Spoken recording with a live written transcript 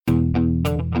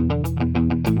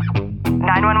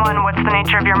911, what's the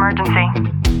nature of your emergency?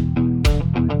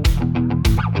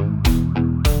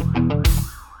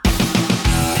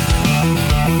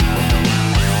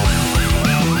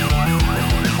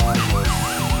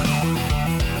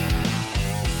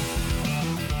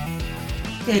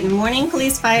 Good morning,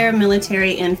 police, fire,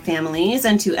 military, and families,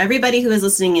 and to everybody who is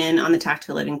listening in on the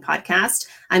Tactical Living podcast.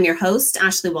 I'm your host,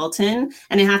 Ashley Walton,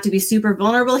 and I have to be super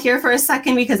vulnerable here for a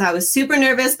second because I was super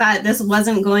nervous that this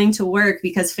wasn't going to work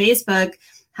because Facebook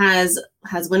has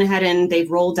went ahead and they've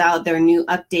rolled out their new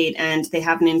update and they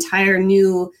have an entire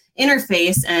new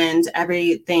interface and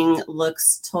everything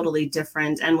looks totally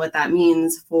different. And what that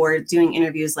means for doing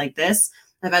interviews like this,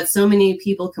 I've had so many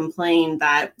people complain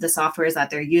that the softwares that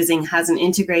they're using hasn't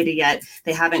integrated yet.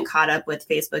 They haven't caught up with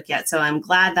Facebook yet. So I'm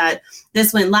glad that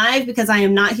this went live because I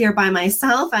am not here by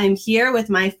myself. I'm here with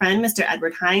my friend, Mr.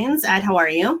 Edward Hines. Ed, how are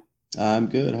you? I'm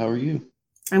good. How are you?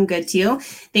 I'm good too.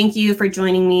 Thank you for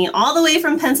joining me all the way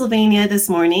from Pennsylvania this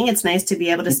morning. It's nice to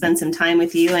be able to spend some time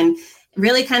with you and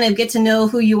really kind of get to know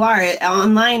who you are.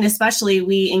 Online, especially,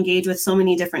 we engage with so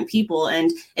many different people,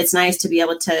 and it's nice to be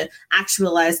able to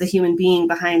actualize the human being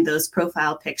behind those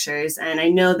profile pictures. And I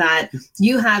know that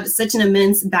you have such an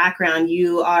immense background.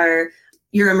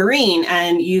 You're a Marine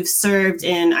and you've served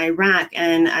in Iraq,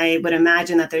 and I would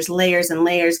imagine that there's layers and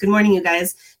layers. Good morning, you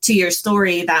guys, to your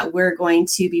story that we're going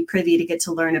to be privy to get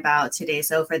to learn about today.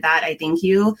 So for that, I thank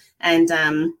you. And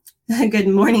good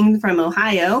morning from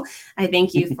Ohio. I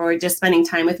thank you for just spending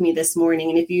time with me this morning.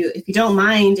 And if you don't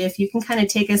mind, if you can kind of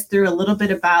take us through a little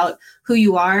bit about who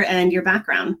you are and your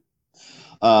background.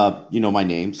 You know my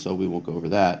name, so we won't go over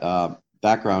that.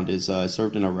 Background is I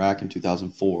served in Iraq in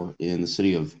 2004 in the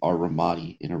city of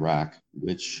Ramadi in Iraq,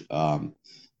 which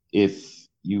if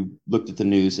you looked at the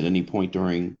news at any point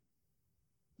during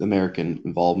the American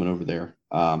involvement over there,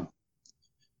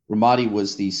 Ramadi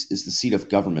is the seat of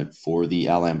government for the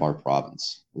Al Anbar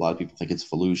province. A lot of people think it's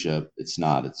Fallujah. It's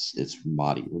not. It's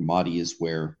Ramadi. Ramadi is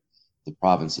where the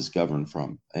province is governed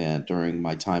from. And during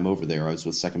my time over there, I was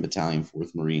with 2nd Battalion,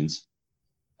 4th Marines.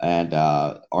 And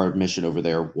our mission over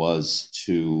there was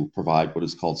to provide what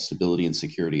is called stability and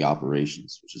security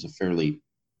operations, which is a fairly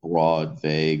broad,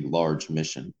 vague, large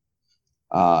mission.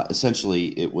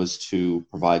 Essentially, it was to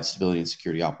provide stability and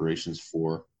security operations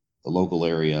for the local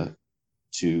area,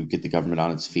 to get the government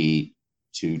on its feet,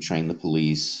 to train the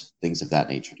police, things of that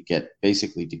nature, to get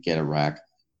Iraq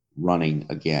running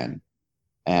again.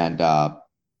 And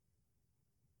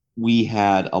we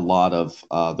had a lot of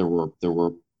there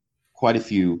were quite a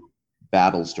few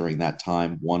battles during that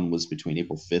time. One was between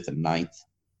April 5th and 9th.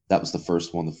 That was the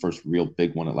first one, the first real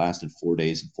big one. It lasted 4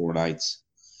 days and 4 nights.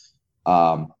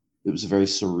 It was a very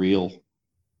surreal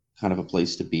kind of a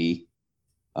place to be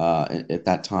at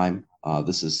that time.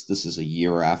 This is a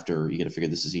year after. You got to figure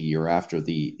this is a year after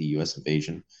the U.S.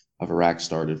 invasion of Iraq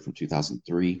started from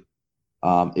 2003.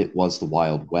 It was the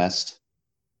Wild West.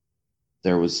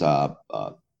 There was I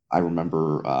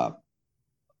remember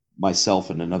myself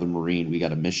and another Marine. We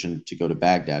got a mission to go to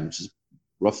Baghdad, which is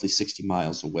roughly 60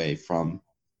 miles away from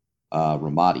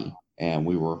Ramadi, and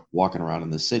we were walking around in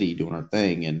the city doing our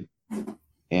thing,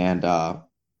 and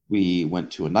we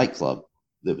went to a nightclub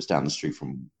that was down the street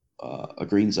from a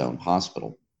green zone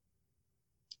hospital,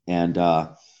 and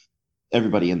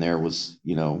everybody in there was,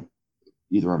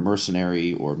 either a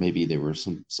mercenary or maybe they were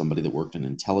somebody that worked in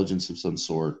intelligence of some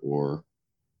sort, or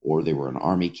they were an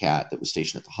army cat that was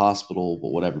stationed at the hospital, but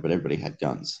whatever. But everybody had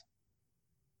guns,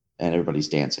 and everybody's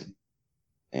dancing,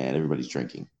 and everybody's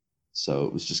drinking. So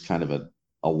it was just kind of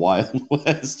a Wild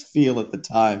West feel at the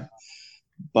time,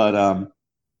 but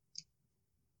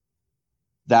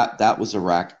that was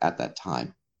Iraq at that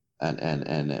time.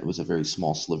 And it was a very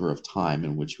small sliver of time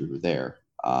in which we were there.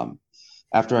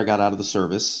 After I got out of the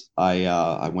service,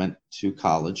 I went to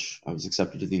college. I was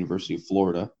accepted to the University of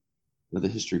Florida for the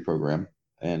history program.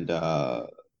 And I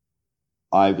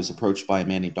was approached by a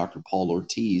man named Dr. Paul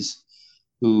Ortiz,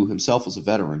 who himself was a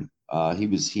veteran.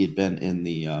 He had been in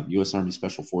the U.S. Army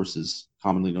Special Forces,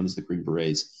 commonly known as the Green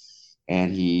Berets.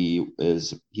 And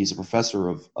he's a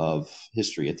professor of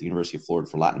history at the University of Florida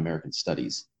for Latin American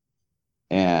Studies.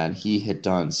 And he had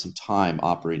done some time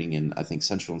operating in, I think,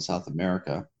 Central and South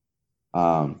America,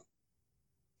 and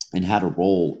had a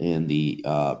role in the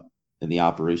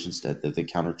operations that the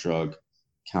counter-drug,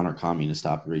 counter-communist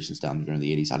operations down there during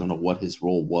the 80s. I don't know what his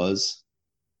role was,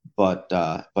 but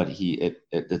he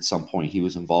at some point he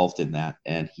was involved in that.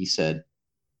 And he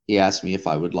asked me if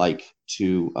I would like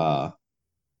to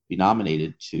be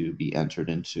nominated to be entered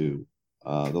into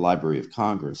the Library of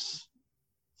Congress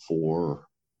for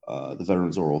the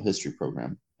Veterans Oral History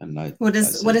Program. And what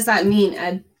does that mean,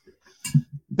 Ed?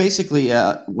 Basically,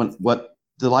 what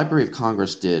the Library of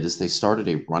Congress did is they started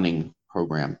a running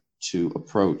program to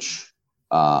approach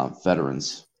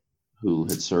veterans who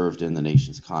had served in the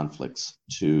nation's conflicts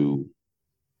to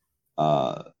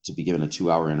be given a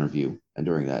 2-hour interview. And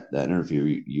during that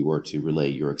interview, you were to relay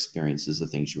your experiences, the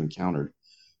things you encountered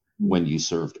when you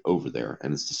served over there.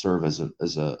 And it's to serve as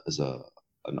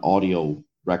an audio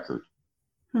record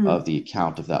of the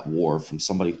account of that war from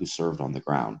somebody who served on the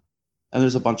ground. And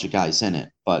there's a bunch of guys in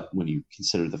it, but when you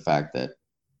consider the fact that,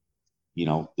 you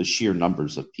know, the sheer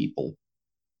numbers of people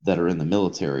that are in the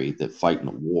military that fight in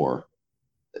a war,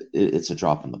 it's a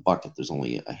drop in the bucket. There's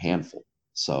only a handful.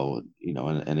 So, you know,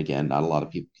 and again, not a lot of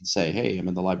people can say, hey, I'm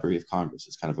in the Library of Congress.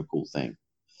 It's kind of a cool thing.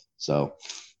 So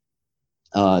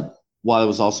while I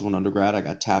was also an undergrad, I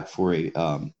got tapped for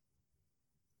a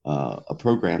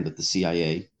program that the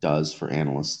CIA does for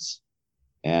analysts.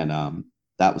 And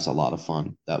that was a lot of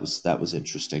fun. That was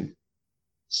interesting.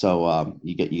 So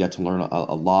you get to learn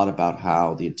a lot about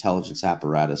how the intelligence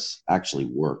apparatus actually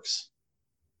works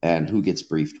and who gets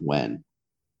briefed when.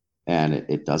 And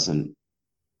it doesn't.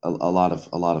 A lot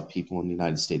of people in the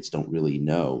United States don't really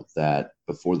know that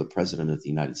before the president of the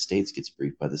United States gets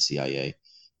briefed by the CIA,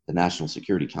 the National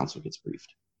Security Council gets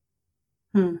briefed.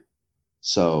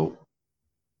 So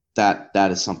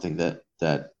that is something that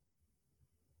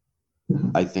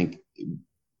I think,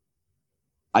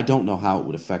 I don't know how it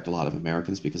would affect a lot of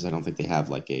Americans, because I don't think they have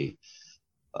like a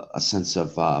sense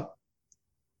of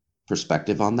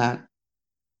perspective on that.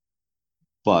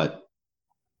 But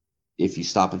if you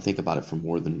stop and think about it for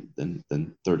more than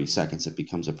 30 seconds, it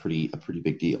becomes a pretty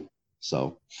big deal.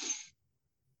 So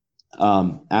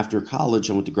after college,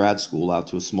 I went to grad school out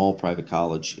to a small private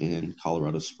college in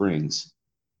Colorado Springs.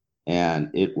 And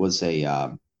it was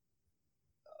a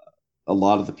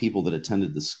lot of the people that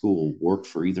attended the school worked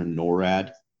for either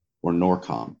NORAD or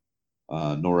NORCOM.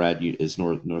 NORAD is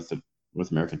North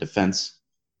American Defense.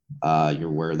 You're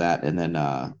aware of that. And then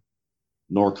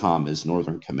NORCOM is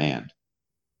Northern Command,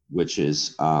 which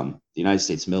is the United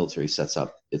States military sets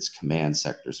up its command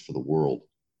sectors for the world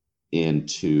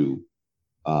into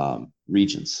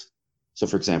regions. So,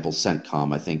 for example,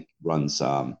 CENTCOM, I think, runs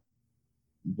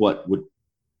what would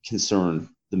concern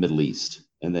the Middle East.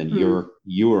 And then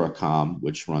EURACOM,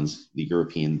 which runs the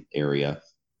European area.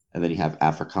 And then you have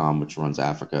AFRICOM, which runs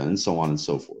Africa, and so on and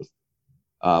so forth.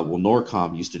 Well,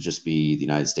 NORCOM used to just be the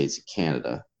United States and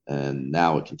Canada, and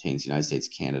now it contains the United States,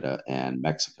 Canada, and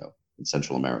Mexico in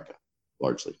Central America,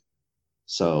 largely.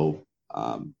 So,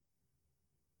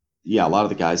 yeah, a lot of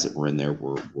the guys that were in there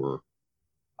were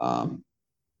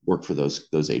worked for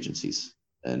those agencies,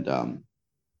 and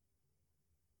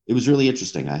it was really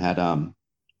interesting. It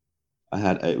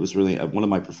was really, one of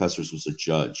my professors was a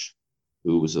judge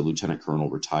who was a lieutenant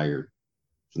colonel, retired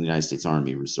from the United States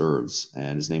Army Reserves,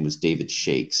 and his name was David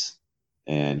Shakes,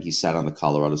 and he sat on the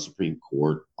Colorado Supreme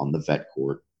Court, on the vet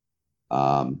court.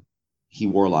 He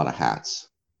wore a lot of hats,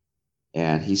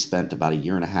 and he spent about 1.5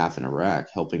 years in Iraq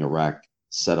helping Iraq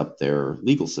set up their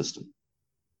legal system.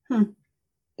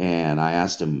 And I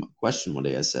asked him a question one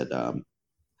day. I said,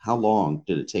 how long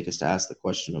did it take us to ask the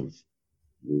question of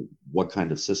what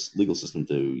kind of legal system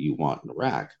do you want in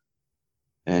Iraq?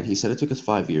 And he said it took us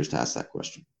 5 years to ask that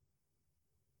question.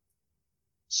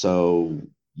 So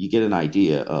you get an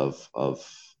idea of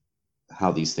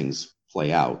how these things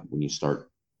play out when you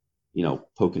start, you know,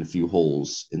 poking a few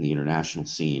holes in the international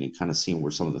scene and kind of seeing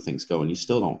where some of the things go. And you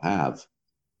still don't have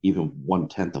even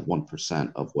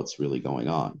 0.1% of what's really going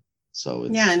on. So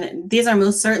yeah, and these are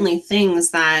most certainly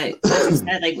things that, as you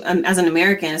said, like as an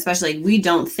American, especially, like, we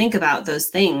don't think about those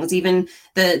things. Even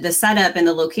the setup and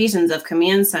the locations of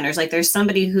command centers, like there's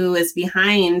somebody who is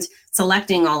behind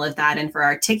selecting all of that and for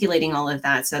articulating all of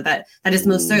that. So that is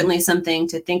most certainly something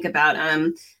to think about.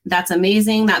 That's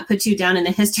amazing. That puts you down in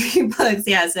the history books.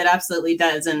 Yes, it absolutely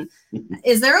does. And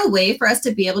is there a way for us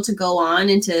to be able to go on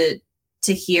and to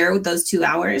hear those 2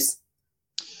 hours?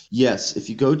 Yes, if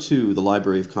you go to the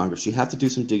Library of Congress, you have to do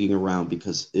some digging around,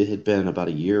 because it had been about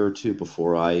 1 year or two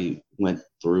before I went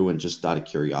through, and just out of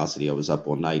curiosity, I was up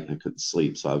all night and I couldn't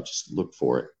sleep, so I would just look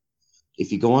for it.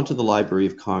 If you go onto the Library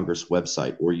of Congress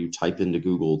website, or you type into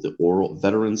Google the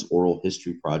Veterans Oral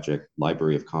History Project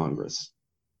Library of Congress,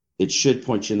 it should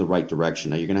point you in the right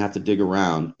direction. Now you're going to have to dig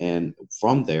around, and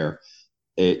from there,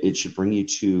 it should bring you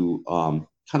to kind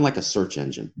of like a search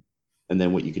engine. And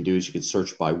then what you can do is you can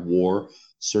search by war,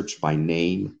 search by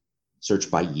name, search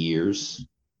by years,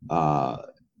 and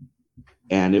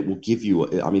it will give you,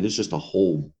 there's just a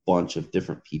whole bunch of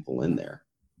different people in there.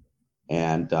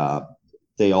 And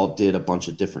they all did a bunch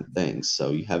of different things. So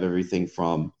you have everything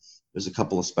from, there's a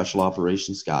couple of special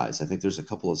operations guys. I think there's a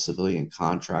couple of civilian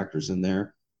contractors in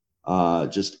there.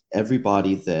 just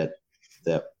everybody that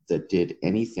did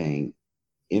anything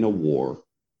in a war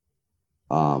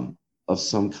of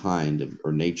some kind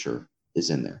or nature is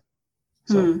in there.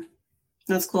 So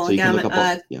that's cool. So you can look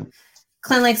up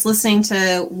Clint likes listening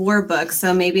to war books,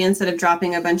 so maybe instead of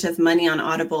dropping a bunch of money on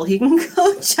Audible, he can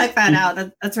go check that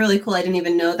out. That's really cool. I didn't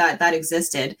even know that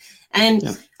existed.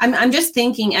 And I'm just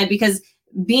thinking, Ed, because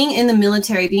being in the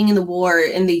military, being in the war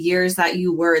in the years that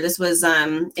you were, this was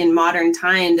in modern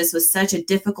time, this was such a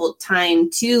difficult time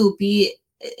to be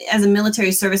as a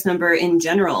military service member in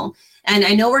general. And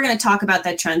I know we're going to talk about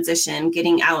that transition,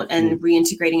 getting out and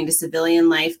reintegrating into civilian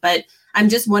life, but I'm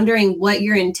just wondering what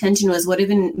your intention was. What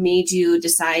even made you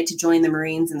decide to join the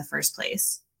Marines in the first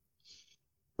place?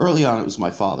 Early on, it was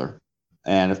my father.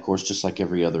 And of course, just like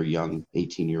every other young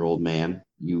 18-year-old man,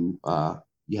 you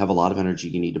have a lot of energy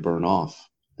you need to burn off.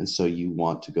 And so you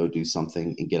want to go do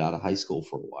something and get out of high school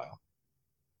for a while.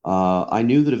 I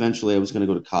knew that eventually I was going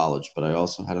to go to college, but I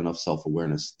also had enough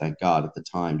self-awareness, thank God, at the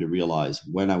time to realize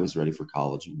when I was ready for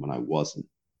college and when I wasn't.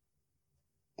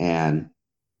 And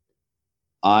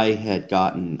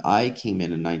I came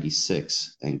in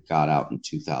 96 and got out in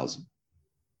 2000.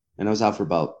 And I was out for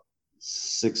about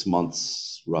 6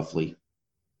 months, roughly,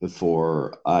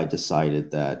 before I decided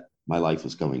that my life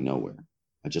was going nowhere.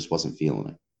 I just wasn't feeling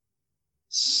it.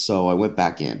 So I went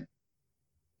back in.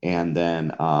 And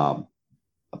then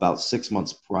about 6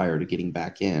 months prior to getting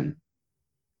back in,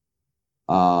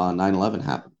 9/11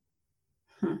 happened.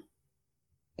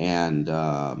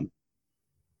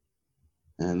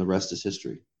 And the rest is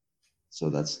history.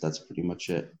 So that's pretty much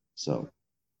it. So,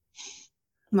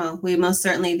 well, we most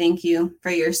certainly thank you for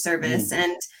your service.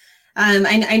 And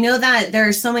I know that there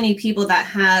are so many people that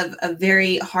have a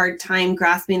very hard time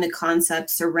grasping the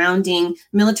concept surrounding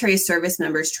military service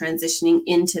members transitioning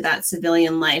into that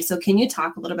civilian life. So can you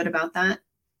talk a little bit about that?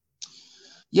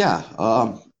 Yeah.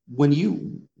 When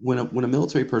a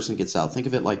military person gets out, think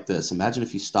of it like this. Imagine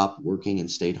if you stopped working and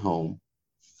stayed home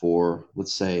for,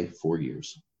 let's say, 4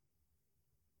 years,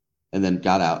 and then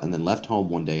got out and then left home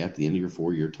one day after the end of your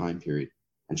 4-year time period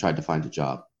and tried to find a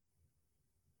job.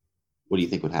 What do you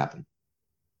think would happen?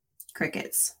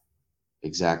 Crickets.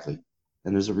 Exactly.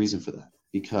 And there's a reason for that.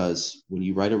 Because when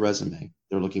you write a resume,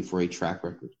 they're looking for a track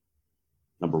record.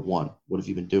 Number one, what have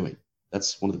you been doing?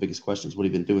 That's one of the biggest questions. What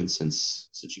have you been doing since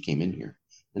you came in here?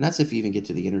 And that's if you even get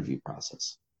to the interview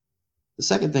process. The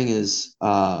second thing is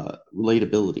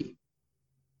relatability.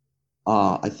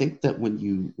 I think that when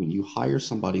you hire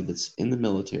somebody that's in the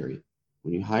military,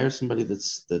 when you hire somebody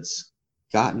that's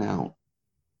gotten out,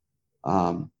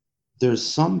 there's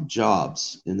some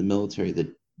jobs in the military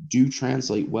that do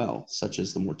translate well, such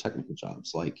as the more technical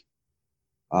jobs. Like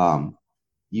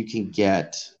you can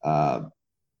get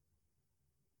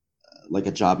like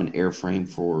a job in airframe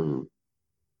for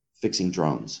fixing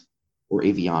drones or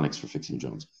avionics for fixing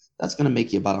drones. That's going to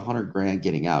make you about $100,000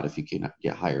 getting out if you can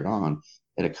get hired on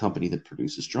at a company that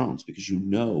produces drones, because you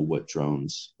know what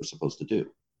drones are supposed to do.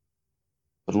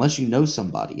 But unless you know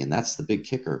somebody, and that's the big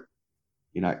kicker,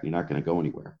 you're not going to go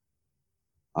anywhere.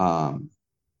 And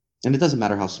it doesn't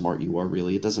matter how smart you are,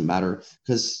 really. It doesn't matter,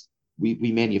 because we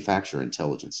manufacture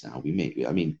intelligence now.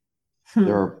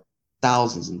 There are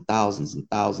thousands and thousands and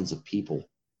thousands of people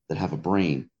that have a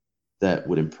brain that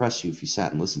would impress you if you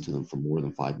sat and listened to them for more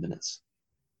than 5 minutes.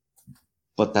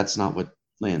 But that's not what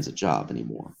lands a job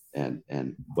anymore.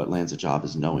 And what lands a job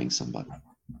is knowing somebody.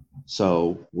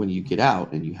 So when you get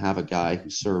out and you have a guy who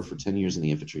served for 10 years in the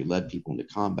infantry, led people into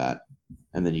combat,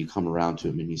 and then you come around to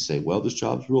him and you say, well, this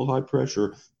job's real high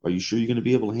pressure. Are you sure you're going to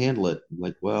be able to handle it? I'm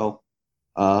like, well,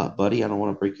 buddy, I don't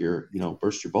want to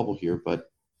burst your bubble here,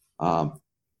 but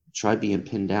try being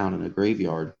pinned down in a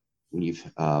graveyard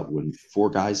when 4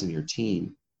 guys in your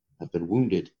team have been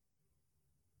wounded,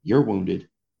 you're wounded,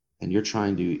 and you're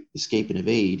trying to escape and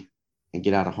evade and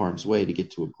get out of harm's way to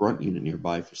get to a grunt unit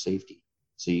nearby for safety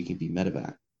so you can be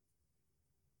medevac.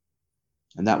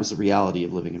 And that was the reality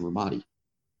of living in Ramadi.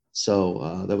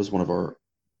 So that was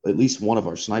at least one of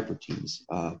our sniper teams.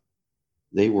 That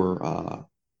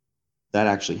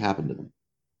actually happened to them.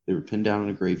 They were pinned down in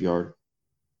a graveyard.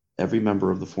 Every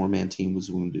member of the 4-man team was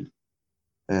wounded.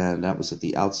 And that was at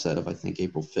the outset of, I think,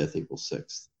 April 5th, April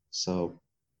 6th. So,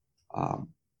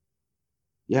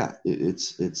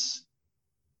 it's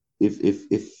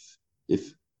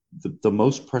if the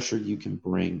most pressure you can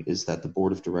bring is that the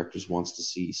board of directors wants to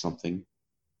see something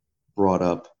brought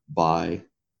up by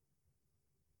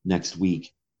next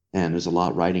week, and there's a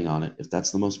lot riding on it. If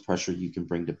that's the most pressure you can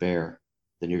bring to bear,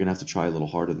 then you're going to have to try a little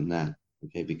harder than that,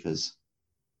 okay? Because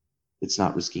it's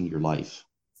not risking your life.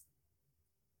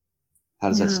 How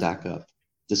does that stack up?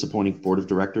 Disappointing board of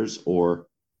directors or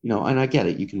You know, and I get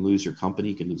it. You can lose your company,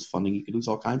 you can lose funding, you can lose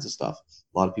all kinds of stuff.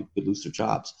 A lot of people could lose their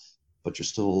jobs, but you're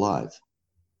still alive.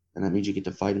 And that means you get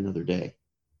to fight another day.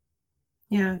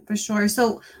 Yeah, for sure.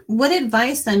 So what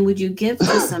advice then would you give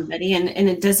to somebody?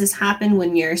 And does this happen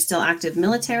when you're still active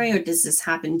military, or does this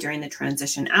happen during the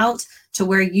transition out to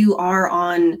where you are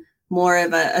on more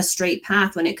of a straight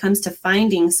path when it comes to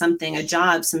finding something, a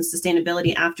job, some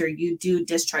sustainability after you do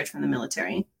discharge from the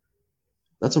military?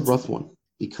 That's a rough one,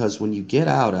 because when you get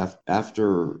out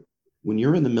after, when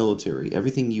you're in the military,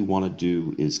 everything you want to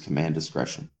do is command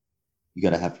discretion. You got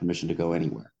to have permission to go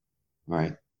anywhere. All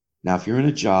right. Now, if you're in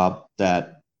a job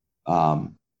that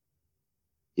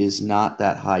is not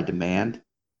that high demand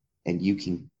and you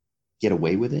can get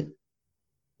away with it,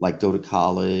 like go to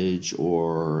college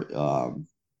or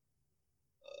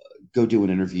go do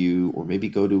an interview, or maybe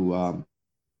go do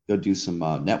some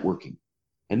networking.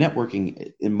 And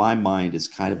networking, in my mind, is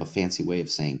kind of a fancy way of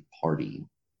saying partying,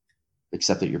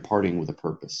 except that you're partying with a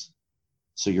purpose.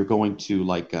 So you're going to,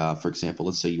 like, for example,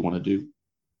 let's say you want to do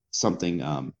something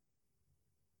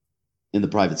in the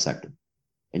private sector,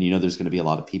 and you know there's going to be a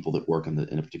lot of people that work in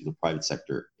a particular private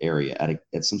sector area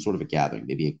at some sort of a gathering,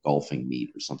 maybe a golfing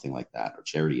meet or something like that, or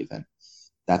charity event.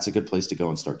 That's a good place to go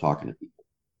and start talking to people.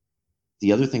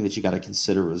 The other thing that you got to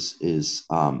consider is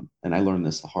and I learned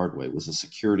this the hard way, was a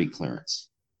security clearance.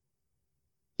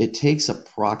 It takes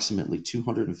approximately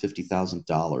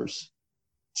 $250,000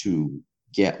 to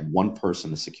get one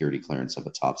person a security clearance of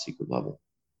a top secret level.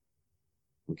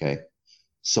 Okay.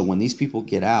 So when these people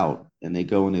get out and they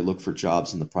go and they look for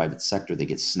jobs in the private sector, they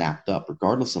get snapped up,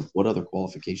 regardless of what other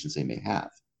qualifications they may have.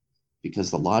 Because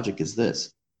the logic is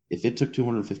this: if it took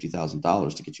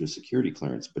 $250,000 to get you a security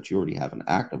clearance, but you already have an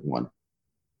active one,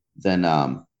 then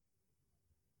that's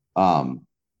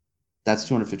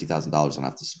 $250,000 I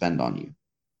have to spend on you.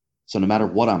 So no matter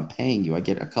what I'm paying you, I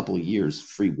get a couple of years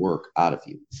free work out of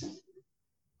you.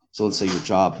 So let's say your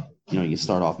job, you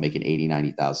start off making 80,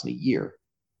 90,000 a year.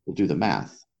 We'll do the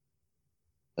math.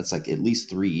 That's like at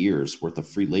least 3 years worth of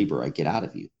free labor I get out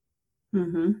of you.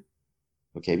 Mm-hmm.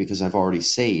 Okay, because I've already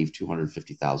saved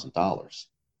 $250,000.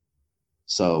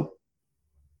 So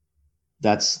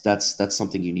that's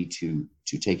something you need to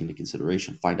take into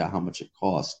consideration. Find out how much it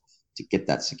costs to get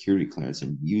that security clearance,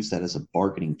 and use that as a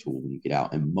bargaining tool when you get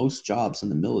out. And most jobs in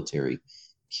the military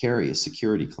carry a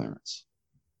security clearance.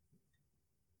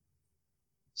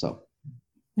 So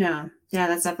yeah,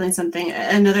 that's definitely something.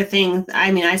 Another thing,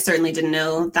 I mean, I certainly didn't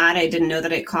know that. I didn't know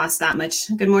that it cost that much.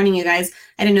 Good morning, you guys.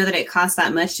 I didn't know that it cost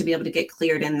that much to be able to get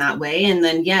cleared in that way. And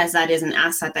then, yes, that is an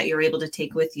asset that you're able to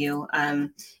take with you,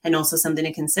 and also something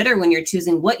to consider when you're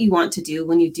choosing what you want to do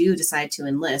when you do decide to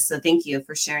enlist. So thank you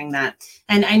for sharing that.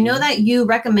 And I know that you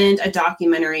recommend a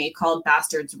documentary called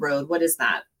Bastards Road. What is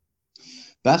that?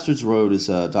 Bastards Road is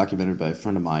a documentary by a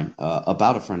friend of mine,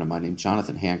 about a friend of mine named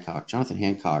Jonathan Hancock. Jonathan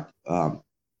Hancock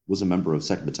was a member of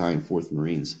 2nd Battalion, 4th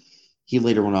Marines. He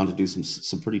later went on to do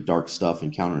some pretty dark stuff in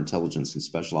counterintelligence and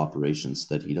special operations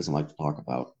that he doesn't like to talk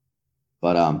about.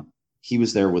 But he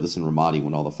was there with us in Ramadi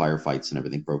when all the firefights and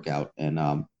everything broke out. And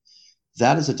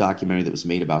that is a documentary that was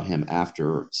made about him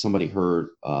after somebody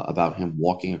heard about him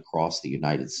walking across the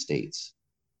United States.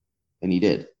 And he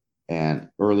did. And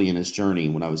early in his journey,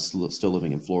 when I was still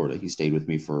living in Florida, he stayed with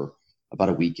me for about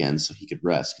a weekend so he could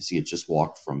rest, because he had just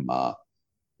walked from I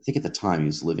think at the time he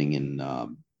was living in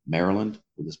Maryland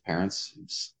with his parents.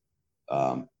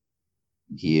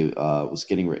 He was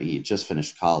getting ready. He had just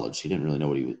finished college. He didn't really know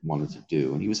what he wanted to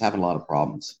do, and he was having a lot of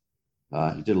problems.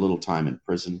 He did a little time in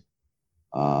prison,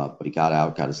 but he got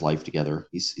out, got his life together.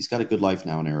 He's got a good life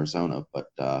now in Arizona, but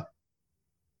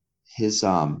he's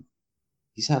had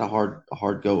a hard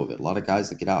go of it. A lot of guys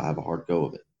that get out have a hard go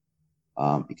of it,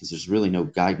 because there's really no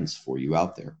guidance for you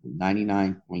out there.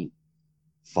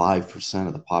 99.5%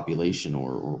 of the population,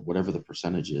 or whatever the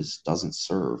percentage is, doesn't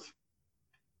serve.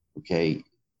 Okay,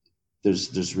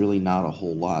 there's really not a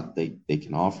whole lot they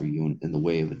can offer you in the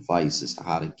way of advice as to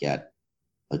how to get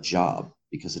a job,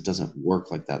 because it doesn't work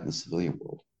like that in the civilian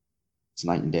world. It's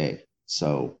night and day.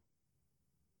 So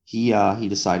he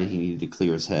decided he needed to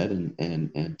clear his head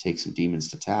and take some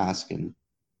demons to task, and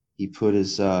he put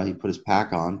his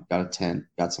pack on, got a tent,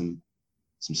 got some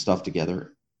stuff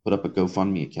together, put up a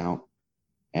GoFundMe account,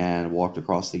 and walked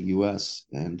across the U.S.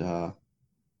 And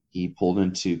he pulled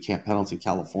into Camp Pendleton,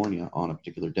 California on a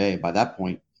particular day. By that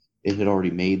point, it had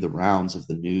already made the rounds of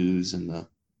the news, and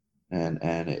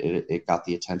it got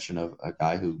the attention of a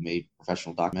guy who made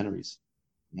professional documentaries,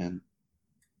 and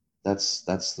that's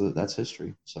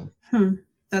history. So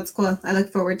That's cool. I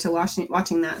look forward to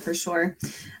watching that for sure.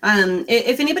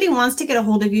 If anybody wants to get a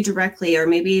hold of you directly, or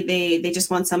maybe they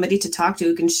just want somebody to talk to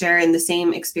who can share in the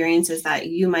same experiences that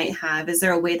you might have, is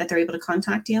there a way that they're able to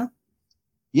contact you?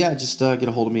 Yeah, just get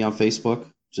a hold of me on Facebook.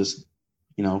 Just,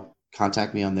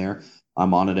 contact me on there.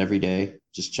 I'm on it every day,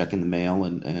 just checking the mail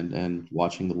and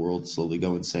watching the world slowly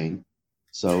go insane.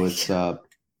 So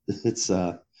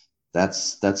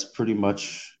that's pretty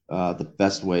much the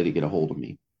best way to get a hold of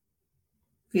me.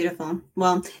 Beautiful.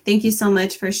 Well, thank you so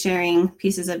much for sharing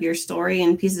pieces of your story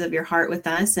and pieces of your heart with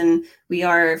us. And we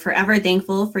are forever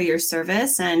thankful for your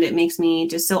service. And it makes me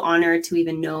just so honored to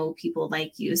even know people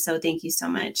like you. So thank you so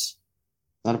much.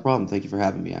 Not a problem. Thank you for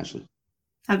having me, Ashley.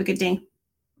 Have a good day.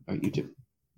 All right, you too.